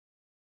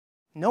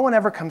No one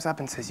ever comes up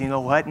and says, you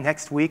know what,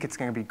 next week it's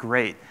going to be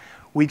great.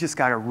 We just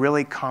got a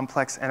really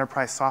complex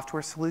enterprise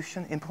software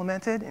solution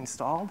implemented,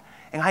 installed,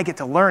 and I get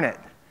to learn it.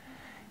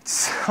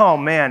 Oh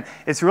man,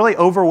 it's really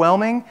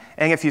overwhelming,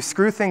 and if you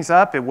screw things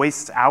up, it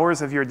wastes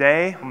hours of your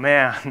day.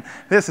 Man,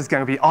 this is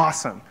going to be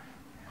awesome.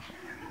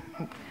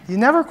 You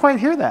never quite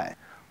hear that.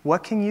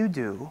 What can you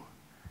do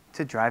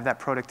to drive that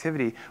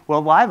productivity?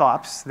 Well,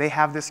 LiveOps, they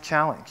have this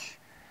challenge.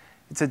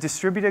 It's a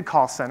distributed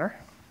call center.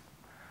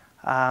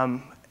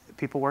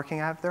 People working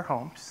out of their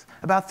homes.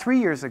 About 3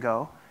 years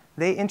ago,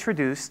 they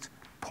introduced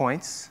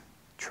points,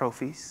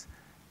 trophies,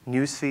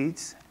 news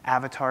feeds,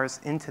 avatars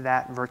into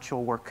that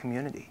virtual work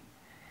community.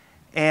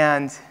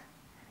 And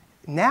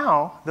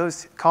now,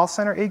 those call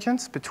center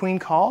agents, between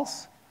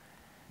calls,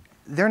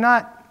 they're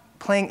not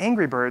playing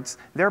Angry Birds,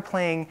 they're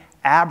playing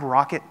Ab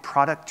Rocket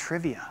product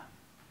trivia.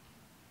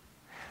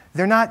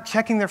 They're not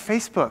checking their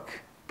Facebook,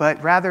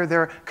 but rather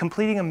they're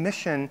completing a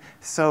mission,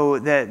 so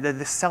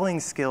the selling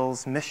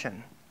skills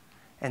mission,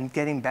 and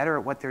getting better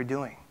at what they're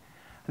doing.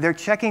 They're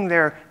checking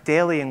their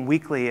daily and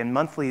weekly and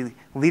monthly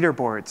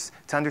leaderboards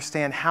to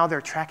understand how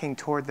they're tracking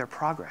toward their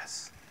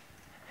progress.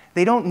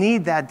 They don't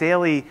need that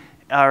daily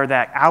or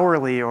that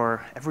hourly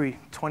or every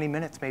 20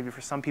 minutes maybe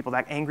for some people,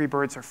 that Angry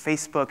Birds or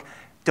Facebook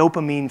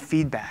dopamine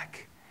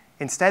feedback.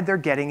 Instead, they're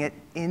getting it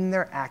in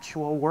their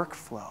actual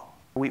workflow.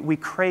 We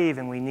crave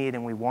and we need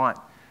and we want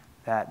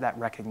that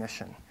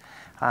recognition.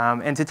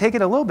 And to take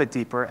it a little bit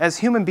deeper, as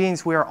human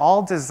beings, we are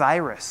all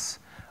desirous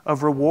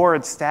of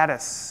reward,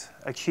 status,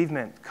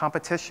 achievement,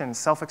 competition,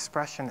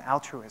 self-expression,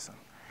 altruism.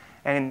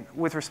 And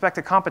with respect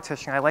to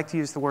competition, I like to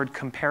use the word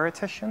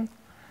comparitition,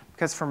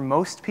 because for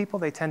most people,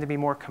 they tend to be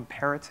more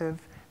comparative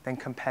than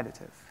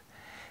competitive.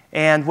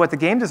 And what the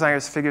game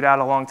designers figured out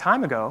a long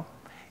time ago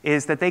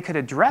is that they could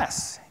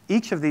address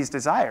each of these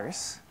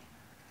desires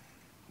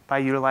by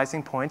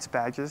utilizing points,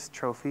 badges,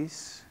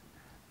 trophies,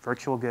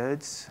 virtual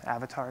goods,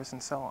 avatars,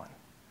 and so on.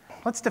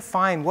 Let's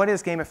define what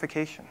is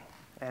gamification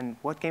and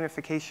what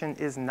gamification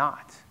is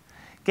not.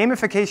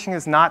 Gamification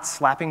is not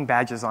slapping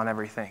badges on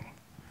everything.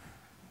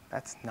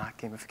 That's not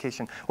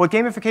gamification. What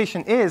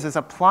gamification is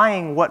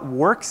applying what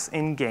works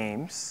in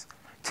games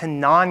to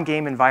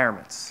non-game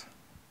environments.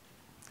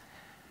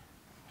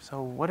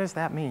 So what does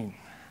that mean?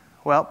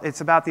 Well, it's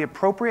about the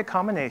appropriate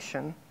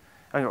combination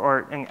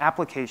or an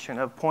application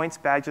of points,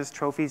 badges,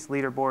 trophies,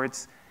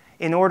 leaderboards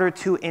in order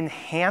to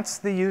enhance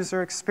the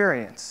user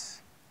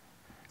experience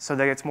so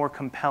that it's more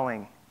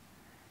compelling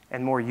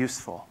and more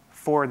useful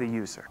for the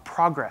user.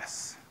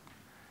 Progress.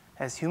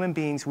 As human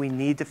beings, we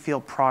need to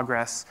feel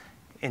progress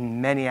in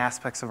many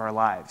aspects of our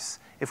lives.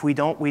 If we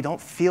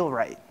don't feel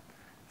right,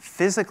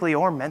 physically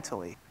or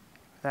mentally.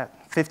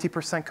 That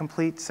 50%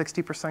 complete,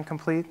 60%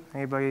 complete,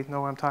 anybody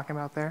know what I'm talking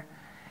about there?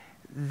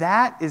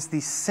 That is the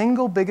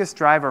single biggest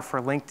driver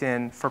for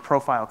LinkedIn for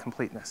profile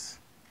completeness.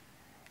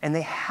 And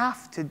they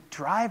have to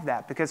drive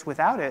that, because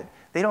without it,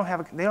 they don't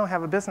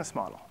have a business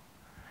model.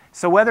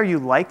 So whether you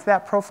liked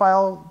that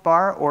profile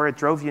bar or it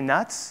drove you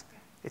nuts,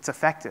 it's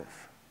effective.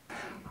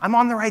 I'm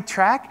on the right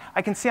track.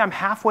 I can see I'm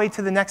halfway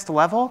to the next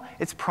level.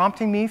 It's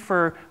prompting me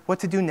for what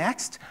to do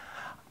next.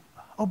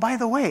 Oh, by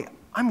the way,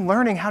 I'm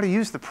learning how to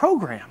use the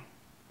program.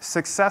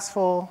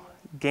 Successful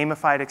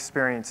gamified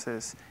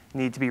experiences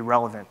need to be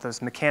relevant.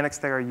 Those mechanics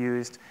that are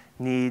used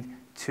need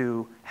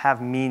to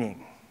have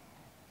meaning.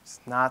 It's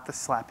not the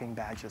slapping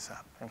badges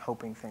up and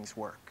hoping things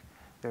work.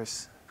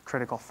 There's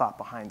critical thought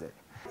behind it.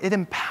 It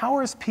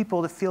empowers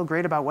people to feel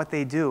great about what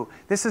they do.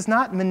 This is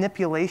not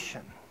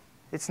manipulation.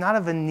 It's not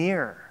a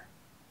veneer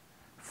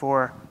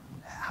for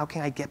how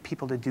can I get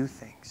people to do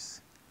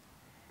things.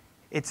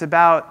 It's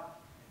about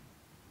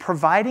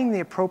providing the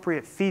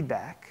appropriate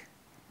feedback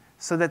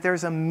so that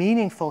there's a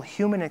meaningful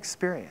human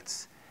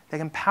experience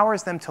that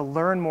empowers them to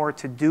learn more,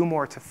 to do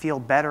more, to feel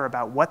better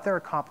about what they're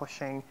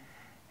accomplishing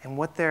and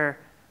what their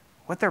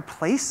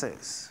place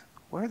is.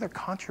 What are their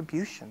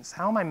contributions?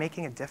 How am I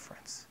making a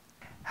difference?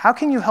 How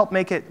can you help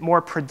make it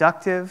more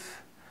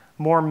productive,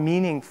 more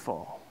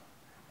meaningful,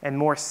 and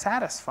more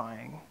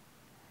satisfying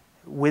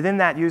within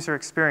that user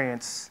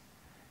experience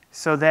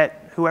so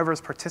that whoever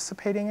is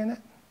participating in it,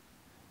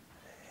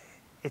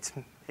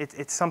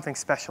 it's something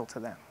special to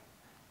them.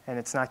 And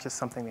it's not just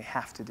something they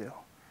have to do.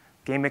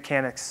 Game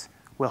mechanics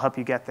will help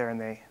you get there, and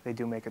they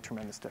do make a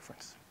tremendous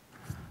difference.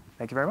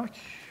 Thank you very much.